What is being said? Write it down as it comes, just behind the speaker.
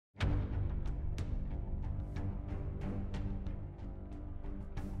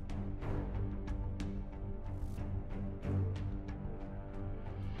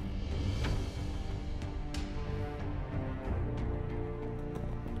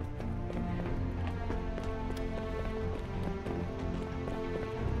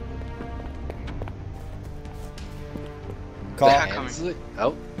Car. coming.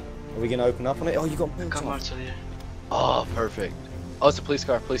 Oh. Are we gonna open up on it? Oh, you got built Come up. on to you. Oh, perfect. Oh, it's a police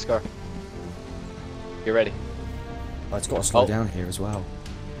car. Police car. Get ready. Oh, it's got to slow down here as well.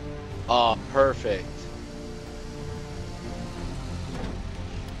 Oh, perfect.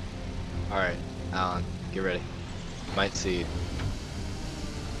 Alright, Alan, get ready. Might see you.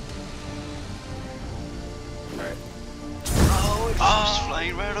 Alright. Oh, it was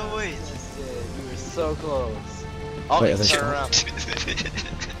flying right away. You were so close. I'll Wait, turn around.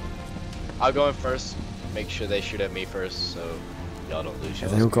 I'll go in first. Make sure they shoot at me first, so y'all don't lose.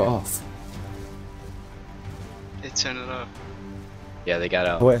 Have they all got off? They turned it off. Yeah, they got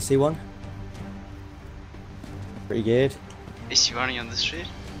out. Oh, wait, I see one. Pretty good. Is he running on the street?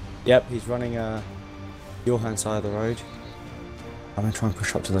 Yep, he's running your hand side of the road. I'm gonna try and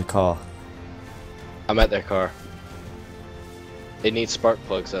push up to the car. I'm at their car. They need spark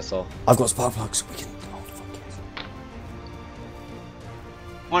plugs, that's all. I've got spark plugs. We can. Oh fuck yes.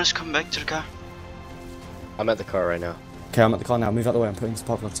 One is coming back to the car. I'm at the car right now. Okay, I'm at the car now. Move out the way. I'm putting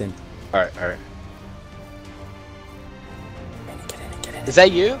spark plugs in. Alright, alright. Get in. Is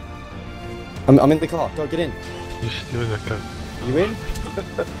that you? I'm in the car. Go, get in. You're still in the car. You in?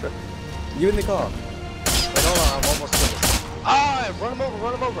 You in the car? Wait, hold on, I'm almost finished. Ah, run him over,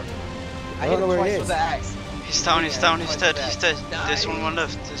 run him over. I hit him twice with the axe. He's down, he's down, he's dead, he's dead. There's one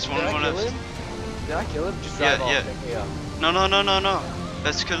left, there's one left. Did I kill him? Just drive off, pick me up. No.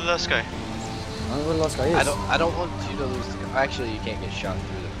 Let's kill the last guy. I don't know where the last guy is. I don't want you to lose the car. Actually, you can't get shot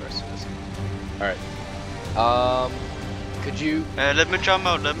through the first one. Alright. Could you... let me jump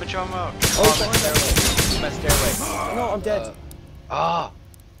out. Oh, my stairway. No, I'm dead. Ah!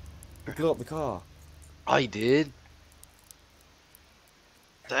 I blew up the car. I did?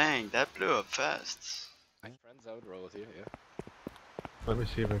 Dang, that blew up fast. My friends, I would roll with you, yeah. Let me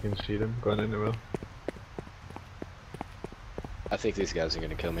see if I can see them going in the room. I think these guys are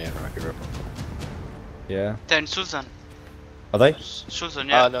gonna kill me at Rocky Ripple. Yeah. Then Sultan. Are they? Sultan,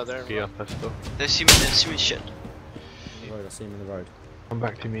 yeah. No, they're Gear pistol. They see me shit. Road, I see him in the road. Come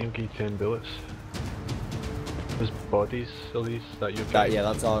back to me and give you 10 bullets. There's bodies, at least, that you've Yeah,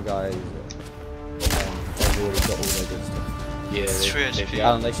 that's our guys. They've already got all their good stuff. Yeah, It's 3 HP.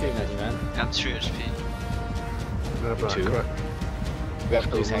 Alan, they shooting at you, man. I'm 3 HP. Two. We got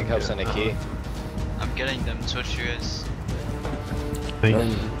police handcuffs and a key. I'm getting them towards you guys.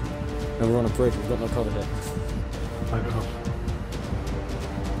 Thanks. No, we're on a bridge. We've got no cover here. I know.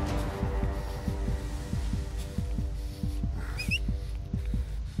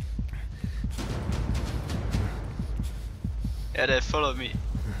 Yeah, they followed me.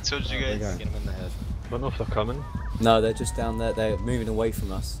 Told you there you guys. go. Get him in the head. I don't know if they're coming. No, they're just down there. They're moving away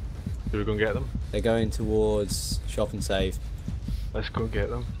from us. Do we go and get them? They're going towards Shop and Save. Let's go get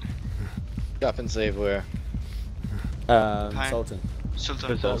them. Stop and save where? Sultan.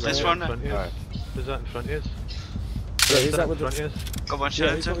 Sultan, Is that this right one. in front of you? Alright. Is that in front of you? Yeah, who's that with front the... of you? Got one Yeah,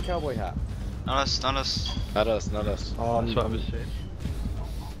 who's got shot. the cowboy hat? Not us, not us. Not us, not us. That's what I was saying.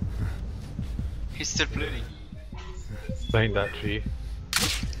 He's still bleeding. Behind that tree.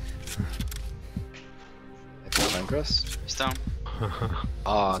 Chris? He's down.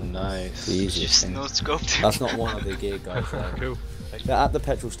 Oh, nice. Easy. Just no scoped. That's not one of the gear guys though. Cool. They're at the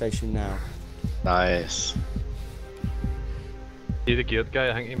petrol station now. Nice. See the geared guy,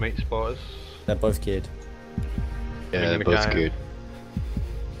 I think he might spot us. They're both geared. Yeah, Bringing they're the both guy. good.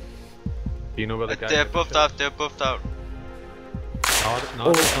 Do you know where the guy They're is? both out, they're both out. No,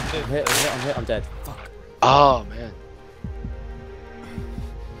 Oh, that's I'm not hit, it. I'm hit, I'm dead. Fuck. Oh, man.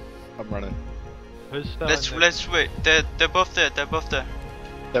 I'm running. Who's that? Let's wait. They're both there, they're both there.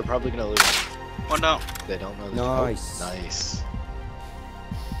 They're probably gonna lose. One down. They don't know this. Nice. Oh, nice.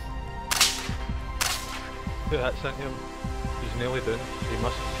 Who that sent him? He's nearly done. He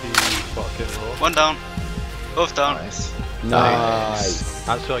must be fucking raw. One down. Both down. Nice. Nice.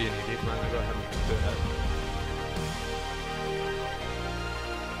 That's all you needed, man. I got him to do it.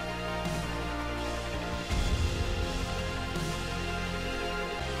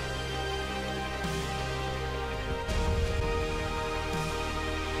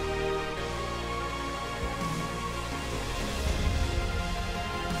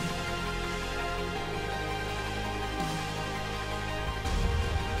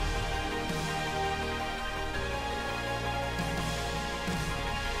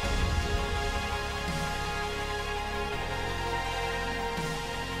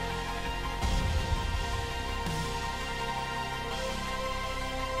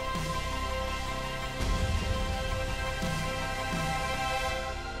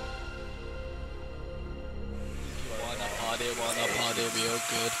 Wanna party real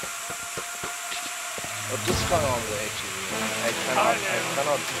good. What's just going on with the HEV? I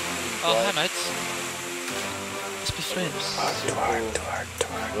cannot. Oh, hi mates. Let's be friends.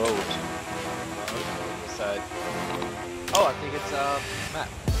 Road. Side. Oh, I think it's map.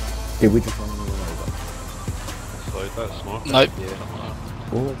 Did we just run over? Slide that smart. Nope.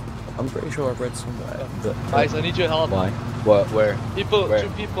 Yeah. Oh, I'm pretty sure I've read somewhere that... Guys, I need your help. Why? What? Where? People, Where? 2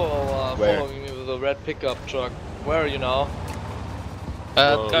 people Where? following me with a red pickup truck. Where are you now?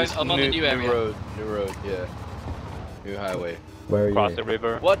 Guys, I'm on the new area. New road, yeah. New highway. Where are you? Across the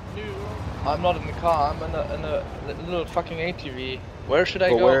river. What new? I'm not in the car. I'm in a little fucking ATV. Where should I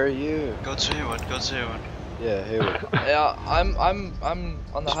go? Where are you? Go to Hayward, go to Hayward. Yeah, Hayward. Yeah, I'm on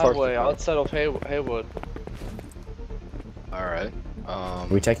the Just park highway the car. outside of Haywood. Alright. Are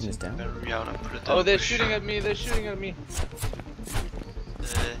we taking this down? Bury out and put it Oh, in they're the bush. shooting at me. They're shooting at me.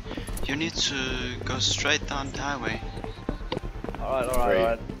 You need to go straight down the highway. Alright, Great.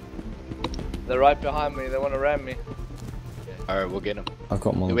 alright. They're right behind me. They want to ram me. Alright, we'll get him. I've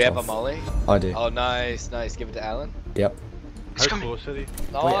got Molotov. Do we have a molly? I do. Oh, nice, nice. Give it to Alan. Yep. It's How coming. close are they?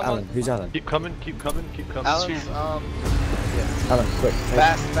 No, Wait, I'm Alan. Who's Alan? Keep coming, keep coming, keep coming. Alan's, Alan, quick.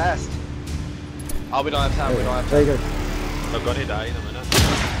 take- fast. Oh, we don't have time, we don't have There time. you go. They're gonna die in a minute.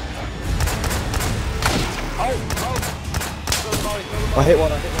 I hit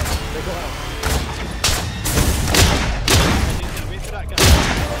one. They got out. Wait for that guy.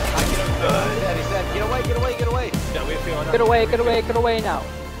 He's dead. Get away, get away, get away. Yeah, wait for you on that. Get away now.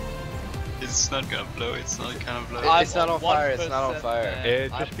 It's not gonna blow, it's not gonna blow. It's not on fire, it's not on fire.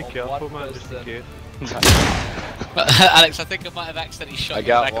 Just be careful, man, just in case. Alex, I think I might have accidentally shot I you in the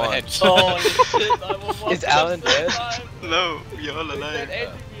got back one. of the head. Oh shit! I'm on Is Alan dead? No, you're all That alive.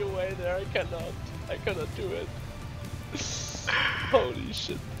 ATV away there. I cannot do it. Holy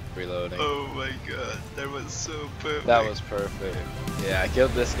shit! Reloading. Oh my god, that was so perfect. That was perfect. Yeah, I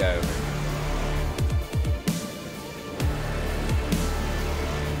killed this guy over here.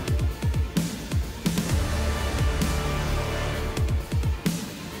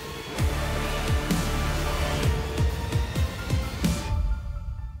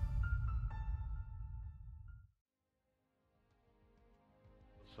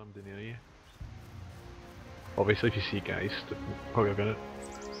 Somebody near you. Obviously, if you see guys, oh, you're gonna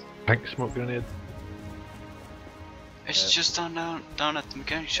pink smoke grenade. It's just down at the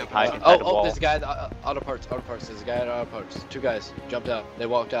mechanic shop. Oh, there's a guy at auto parts, there's a guy at auto parts. 2 guys jumped out, they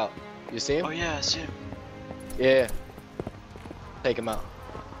walked out. You see him? Oh yeah, I see him. Yeah. Take him out.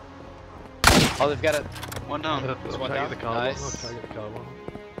 Oh, they've got it. One down. There's one Try to down. get the car Nice. one, try to get the car one.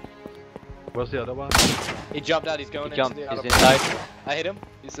 Where's the other one? He jumped out, he's going into the auto He's parts. inside. I hit him.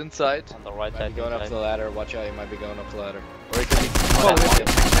 He's inside. On the right Might side. be going up inside. the ladder, watch out, he might be going up the ladder. Or he could be... Oh, Oh, hit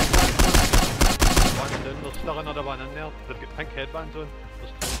him. One in, there's still another one in there. They've got pink headbands on.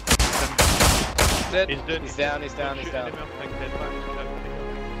 Dead. He's dead. He's down, he's down, he's Shooting down. him with pink headbands.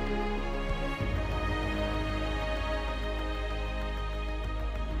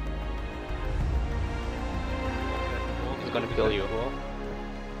 He's gonna kill you.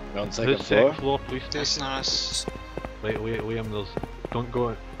 On Is second it second floor. floor police That's station? not us. Wait, Liam, there's... Don't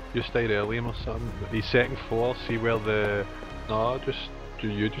go... You stay there, Liam, or something. He's second floor, see where the... No, just...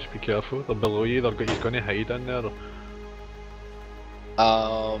 You just be careful. They're below you, he's gonna hide in there.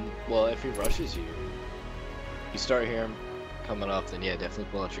 Well, if he rushes you, you start hearing him coming up, then yeah, definitely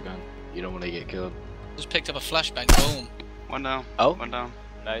pull out your gun. You don't want to get killed. Just picked up a flashbang, boom. One down. Oh. One down.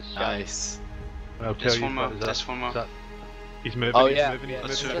 Nice shot. Nice. I'll tell There's you, one more. is that- There's one more. is that- He's moving, Oh, he's yeah, moving, yeah. he's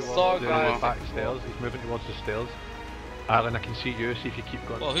That's moving just towards saw the guys. back stairs. He's moving towards the stairs. Alan, I can see you, see if you keep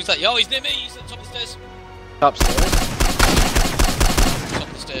going. Well, who's that? Yo, he's near me. He's at the top of the stairs. Top stairs. Top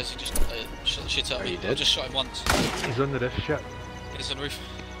of the stairs. He just shot the shit out of Are me. you I dead? just shot him once. He's on the roof, shit. He's on the roof.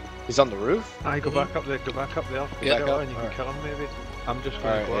 He's on the roof. Aye, go back up there, go back up there. Yeah, back Go up, and you can alright. kill him maybe. I'm just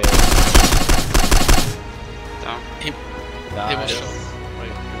gonna Alright, go up. Down. He Nice. was shot. Right,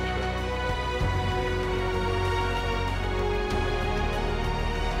 good shot.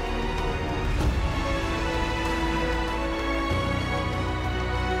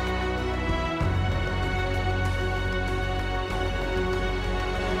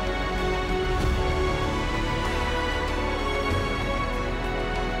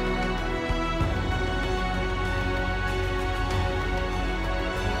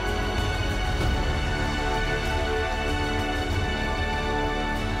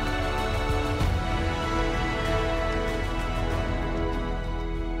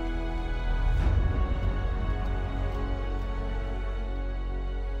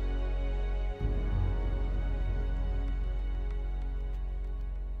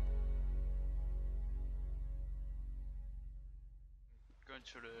 Going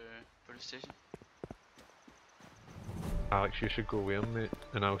to the police station. Alex, you should go with him, mate,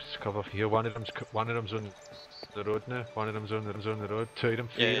 and I'll cover here. One of them's on the road now. One of them's on the road. Two of them,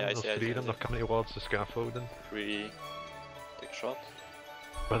 three of them. There's three of them. They're coming towards the scaffolding. Really take shot.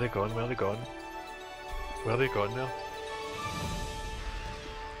 Where are they gone? Where are they gone? Where are they gone now?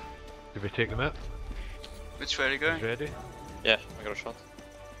 Did we take them out? Which way are you going? Ready? Yeah, I got a shot.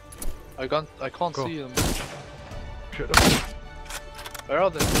 I can't Go. see them. Shoot them. Where are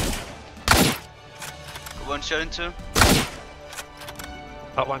they? One shot into.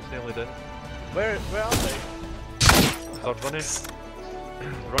 That one's nearly done. Where are they? They're running.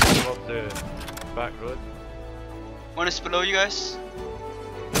 Running towards the back road. One is below you guys.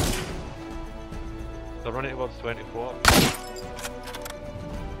 They're running towards 24.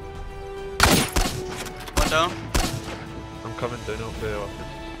 One down. I'm coming down off the office.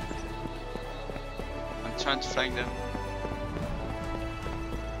 I'm trying to flank them.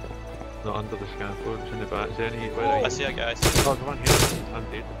 Not under the scaffold, it's in the back. Is there any... Where I are you? see a guy. Oh, the one here. I'm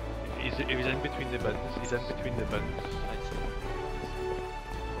dead. He was in between the bins. He's in between the bins.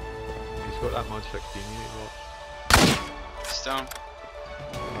 He's got that mod 16 unit watch. He's down.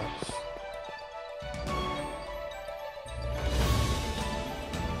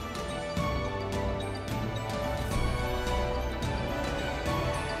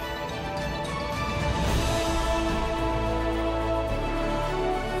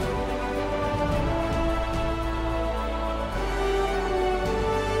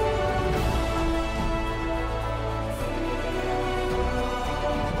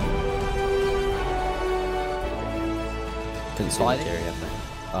 Couldn't see the interior yet.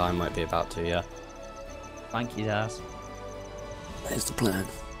 Oh, I might be about to, yeah. Thank you, ass. There's the plan.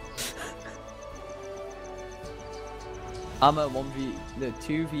 I'm at 1v, no,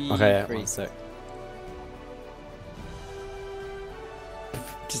 2v3. Okay, yeah, 1 sec.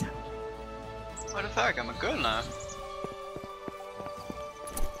 What the fuck? I'm a girl now.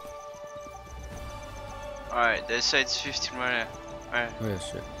 Alright, they say it's 15 right here. Alright. Oh yeah,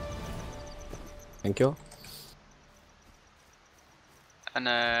 shit. Thank you.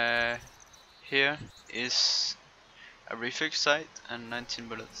 And here is a reflex sight and 19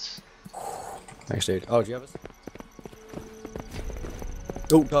 bullets. Thanks, dude. Oh, do you have us?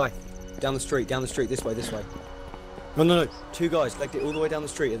 Oh, guy. Down the street, this way, this way. No. 2 guys, legged it all the way down the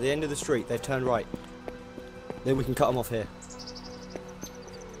street. At the end of the street, they've turned right. Then we can cut them off here.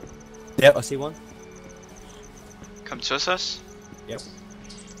 Yep, I see one. Come towards us. Yep.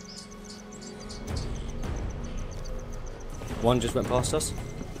 One just went past us.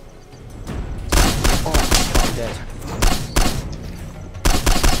 Oh, I'm dead.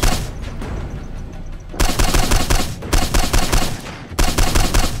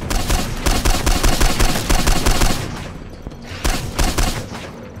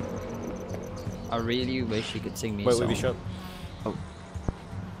 I really wish you could sing me a Wait, song. we shot. Oh.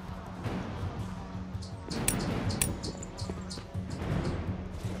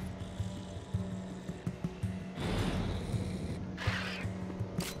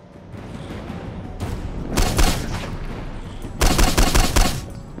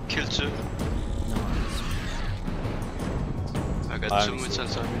 Kill 2. Nice. I got 2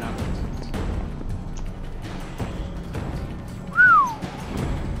 missiles on me now.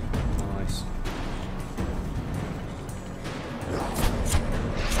 Nice.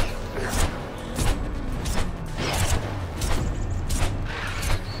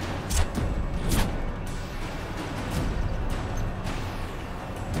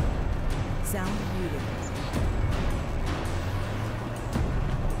 Sound muted.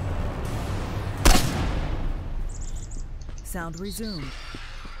 Sound resumed.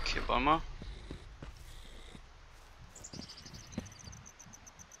 Okay, one more.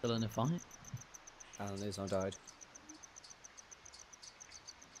 Still in a fight? Alan is, I died.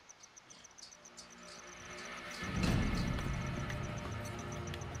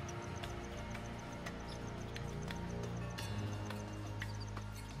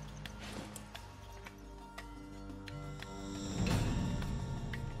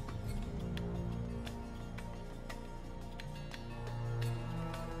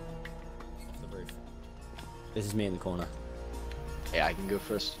 The roof. This is me in the corner. Yeah, I can go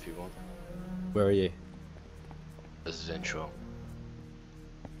first if you want. Where are you? Residential.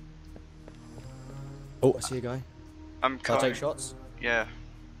 Oh, I see a guy. I'm Can I coming. take shots? Yeah.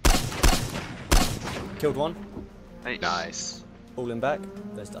 Killed one. Nice. Falling back.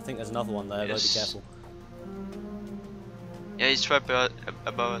 I think there's another one there, though, be Yes. careful. Yeah, he's right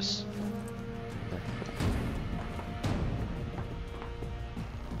above us.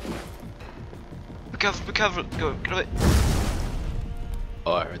 Be careful, go, get away.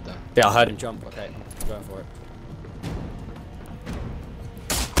 Oh, I heard that. Yeah, I heard him jump. Okay, I'm going for it.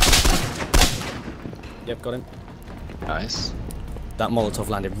 Yep, got him. Nice. That Molotov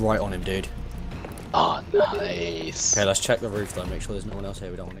landed right on him, dude. Oh, nice. Okay, let's check the roof though, make sure there's no one else here,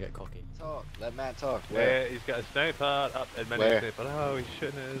 we don't want to get cocky. Talk. Let Matt talk. Where? He's got a sniper up at mini sniper. Oh, he's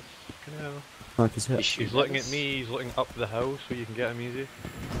shooting at us. Fucking hell. Sniper's hit. He's looking at me, he's looking up the house where you can get him easy.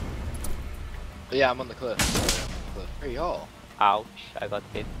 Yeah, I'm on the cliff. Where are y'all? Ouch, I got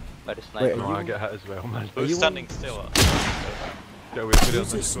hit by the sniper. Wait, No, I get hit as well, man. Who's standing still? Get away from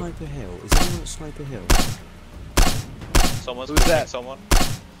Who's at Sniper Hill? Is anyone at Sniper Hill? Someone's Who's that? Someone.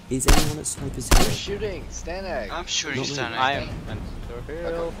 Is anyone at Sniper's Hill? Who's shooting? Stanek. I'm sure Not he's me. standing. I am.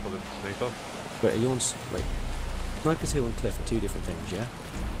 Hill. For the sniper. Wait, are you on... Wait. Sniper's Hill and Cliff are two different things, yeah?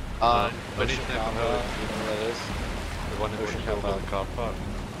 Mini Ocean sniper Combo, hill. you know what that is? The one who was killed by the car park.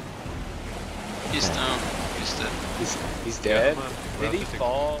 He's down. He's dead. He's dead? Yeah, man. Did he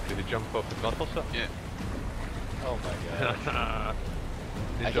fall? Did he jump off the cliff or something? Yeah. Oh my god.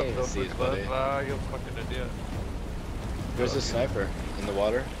 He I can't jumped even off see the his cliff. body. Ah, you fucking idiot. Where's the sniper? In the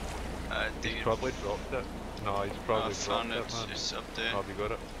water? I think He's probably dropped it. No, he's probably I found dropped it. it, man. It's up there. Oh, have you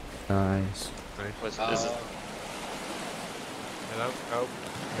got it? Nice. Nice. Is it? And out.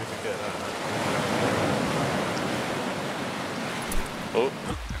 Maybe get that. Oh,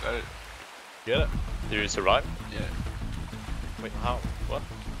 I got it. get it. Did you survive? Yeah. Wait, how? What?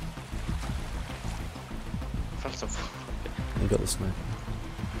 Felt so. You got the sniper.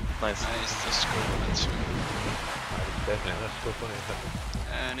 Nice. Nice. Let's go. Let's go. Definitely, let's go for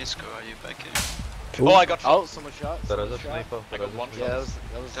it. Nisco, are you back in? Oh, I got shot. Oh, someone shot. There is Someone a shot. sniper. I got one Yeah, shot.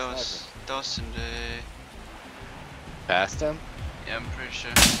 that was That a was sniper. in the. Past him? Yeah, I'm pretty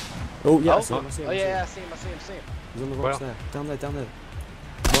sure. Oh, yeah, I Oh, see him, I see him. oh I see yeah, him. I see him, I see him, I see him. He's on the rocks Where? there. Down there.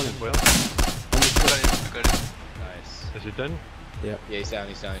 Well, On the I got it. Nice. Is he done? Yeah, he's down.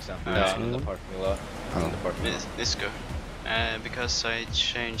 No, Nice. I'm in the parking lot. I'm in the parking lot. Nisco. Because I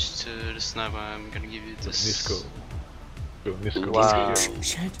changed to the sniper, I'm gonna give you this. Nisco. Go, Nisco. Wow.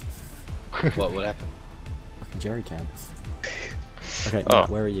 Shit. What happened? Fucking jerry can. Okay, Oh. Matt,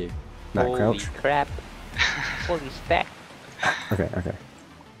 where are you? Matt, Holy crouch. crap. Holy stack. Okay.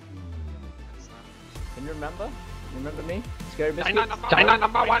 Can you remember? You remember me? Scary Biscuit? China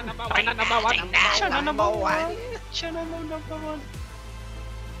number one. China number one.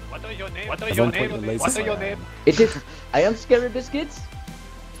 What are your name? I've only pointed the laser sight at him. It is. I am Scary Biscuits.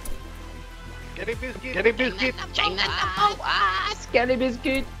 Get a biscuit. Scary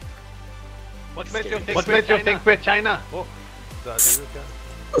Biscuit. What makes you think we're China? Oh, is that you again?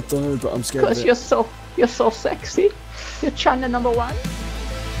 I don't know, but I'm scared of Because it. you're so sexy. You're China number one.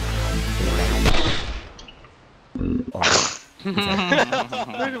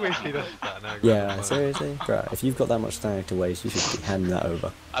 Where do we see this? Yeah, seriously? Bro, if you've got that much standing to waste, you should be handing that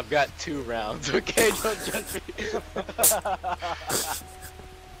over. I've got 2 rounds, okay? Don't judge me.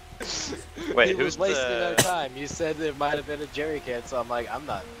 Wait, he who's was wasting our the? time. You said there might have been a jerry can, so I'm like, I'm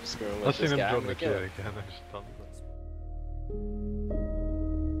not screwing with I've this seen him guy. I'm drop gonna the kill chair him. again. I just stunned it.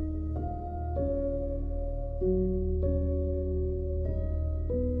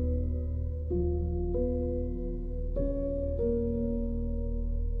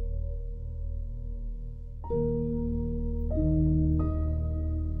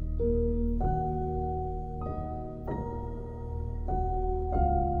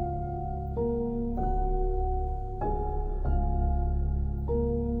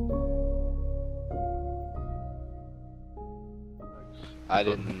 I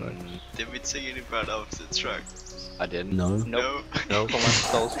didn't. Did we take anybody off the truck? I didn't. No. No. No. Someone's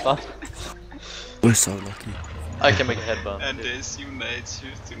so spot. We're so lucky. I can make a headband. And there's you mates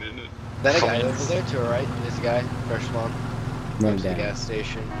shooting in it. That guy over there to our right, this guy, fresh spawn. Run Goes to the down. gas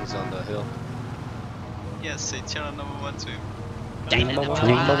station, he's on the hill. Yeah, say channel number 1 too. China number one.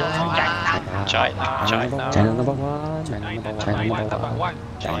 China. China number one. China number one. China number one.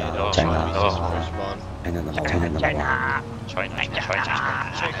 China, Oh, China, China. he's just fresh spawn. China number one. China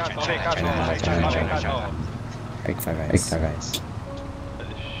number one. Big five eyes. Shot,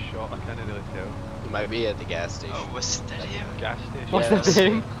 I can't really tell. He might be at the gas station. Oh, was that him? Gas station. What's Yes. the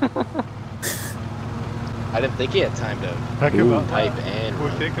thing? I didn't think he had time to Pick him up. type and We're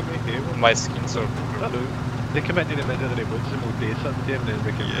run. taking me here. My skin's so They come into the middle of the woods and we'll do something and then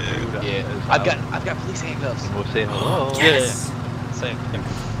we can reveal that Yeah, it is I've Al. got police handcuffs. And we'll say hello. Yes. same.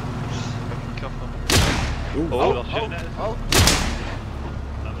 Oh, they're shooting at us.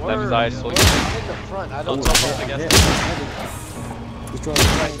 Oh, Left side, so I'm in the front. I don't on know. top of the gas. He's driving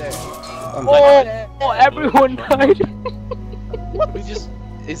Right there. Oh, everyone died. We just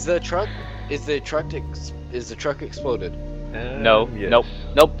is the truck exploded? No, Yes.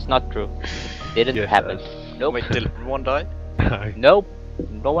 nope, it's not true. Didn't Yes, happen. yes. Nope. Wait, did everyone die? Nope.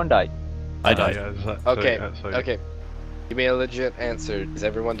 No one died. I died. Yeah, Okay, sorry. okay. Give me a legit answer. Is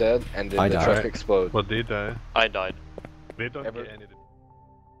everyone dead? And did I the died. truck explode? Well, they die. I died. They don't Ever- get any.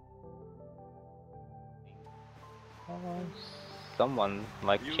 Someone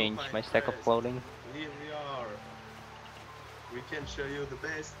like changed my stack of clothing. Here we are. We can show you the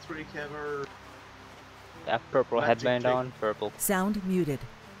best trick ever. That purple Magic headband trick. on, purple. Sound muted.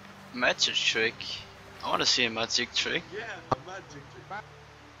 Magic trick. I want to see a magic trick. Yeah, magic trick.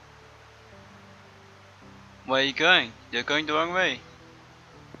 Where are you going? You're going the wrong way.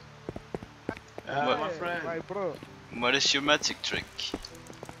 My friend. My bro. What is your magic trick?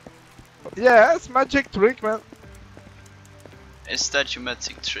 Yeah, it's magic trick, man. Is that your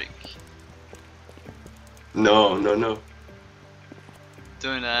magic trick? No, no, no.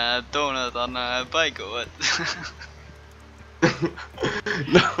 Doing a donut on a bike or what?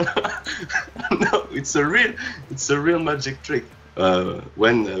 No, no, it's a real magic trick.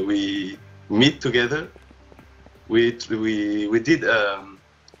 When we meet together, we did.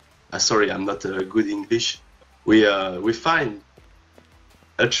 Sorry, I'm not good English. We find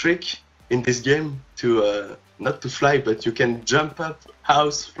a trick in this game to not to fly, but you can jump up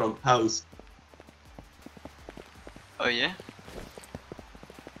house from house. Oh yeah?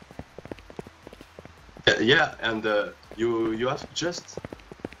 Yeah, and you have just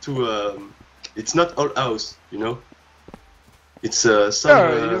to. It's not all house, you know. It's some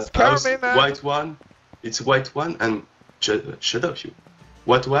Yeah, you scare house, me, man. white one. It's white one and shut up, you.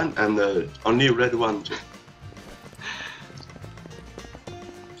 White one and only red one.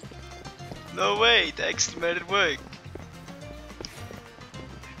 No way, that actually made it work.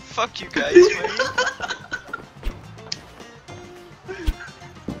 Fuck you guys, man.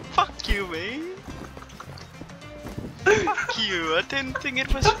 Fuck you, man. Fuck you, I didn't think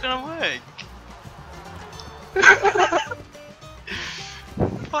it was gonna work.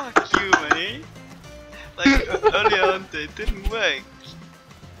 Fuck you, man. Like earlier on, they didn't work.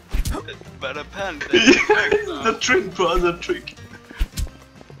 But apparently it worked. The trick, bro, the trick.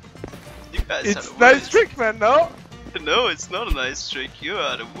 You guys It's are the nice worst. trick, man, no? No, it's not a nice trick. You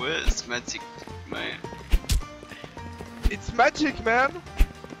are the worst magic man. It's magic, man.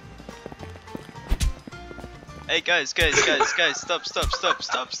 Hey guys, stop.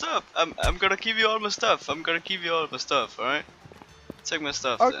 I'm gonna give you all my stuff. Alright? Take my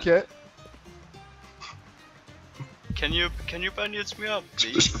stuff then. Okay. Can you bandage me up,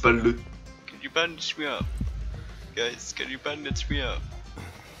 please? Je peux pas le. Can you bandage me up? Guys, can you bandage me up?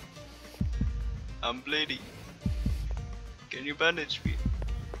 I'm bleeding. Can you bandage me?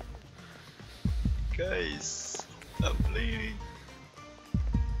 Guys, I'm bleeding.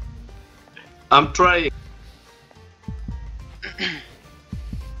 I'm trying.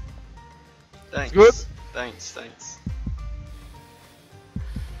 Thanks. Good. Thanks.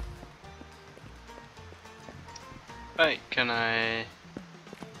 Right, can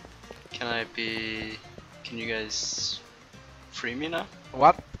you guys free me now?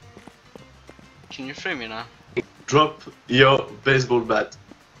 What? Can you free me now? Drop your baseball bat.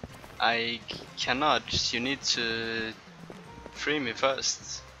 I cannot, you need to free me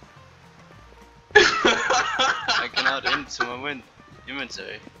first. I cannot into my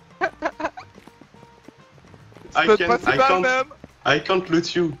inventory. I can't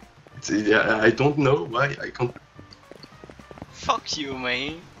loot you. I don't know why I can't. Fuck you,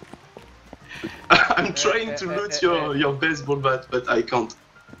 man. I'm trying to loot your baseball bat, but I can't.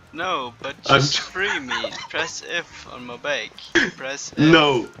 No, but just free me. Press F on my back. Press F.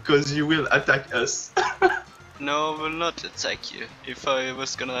 No, because you will attack us. No, I will not attack you. If I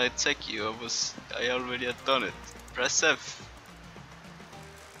was gonna attack you, I already had done it. Press F.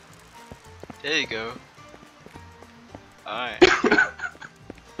 There you go. Alright.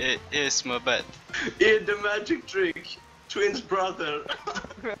 Here's my bet. Here's the magic trick. Twins brother.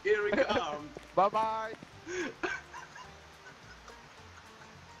 Here we come. Bye bye.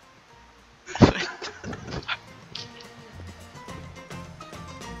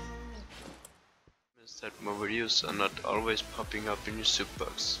 That my videos are not always popping up in your soup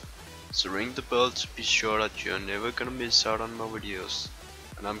box. So ring the bell to be sure that you are never gonna miss out on my videos.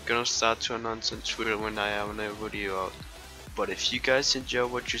 And I'm gonna start to announce on Twitter when I have a video out. But if you guys enjoy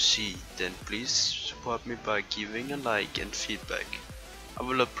what you see, then please support me by giving a like and feedback. I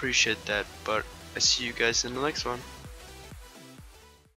will appreciate that, but I see you guys in the next one.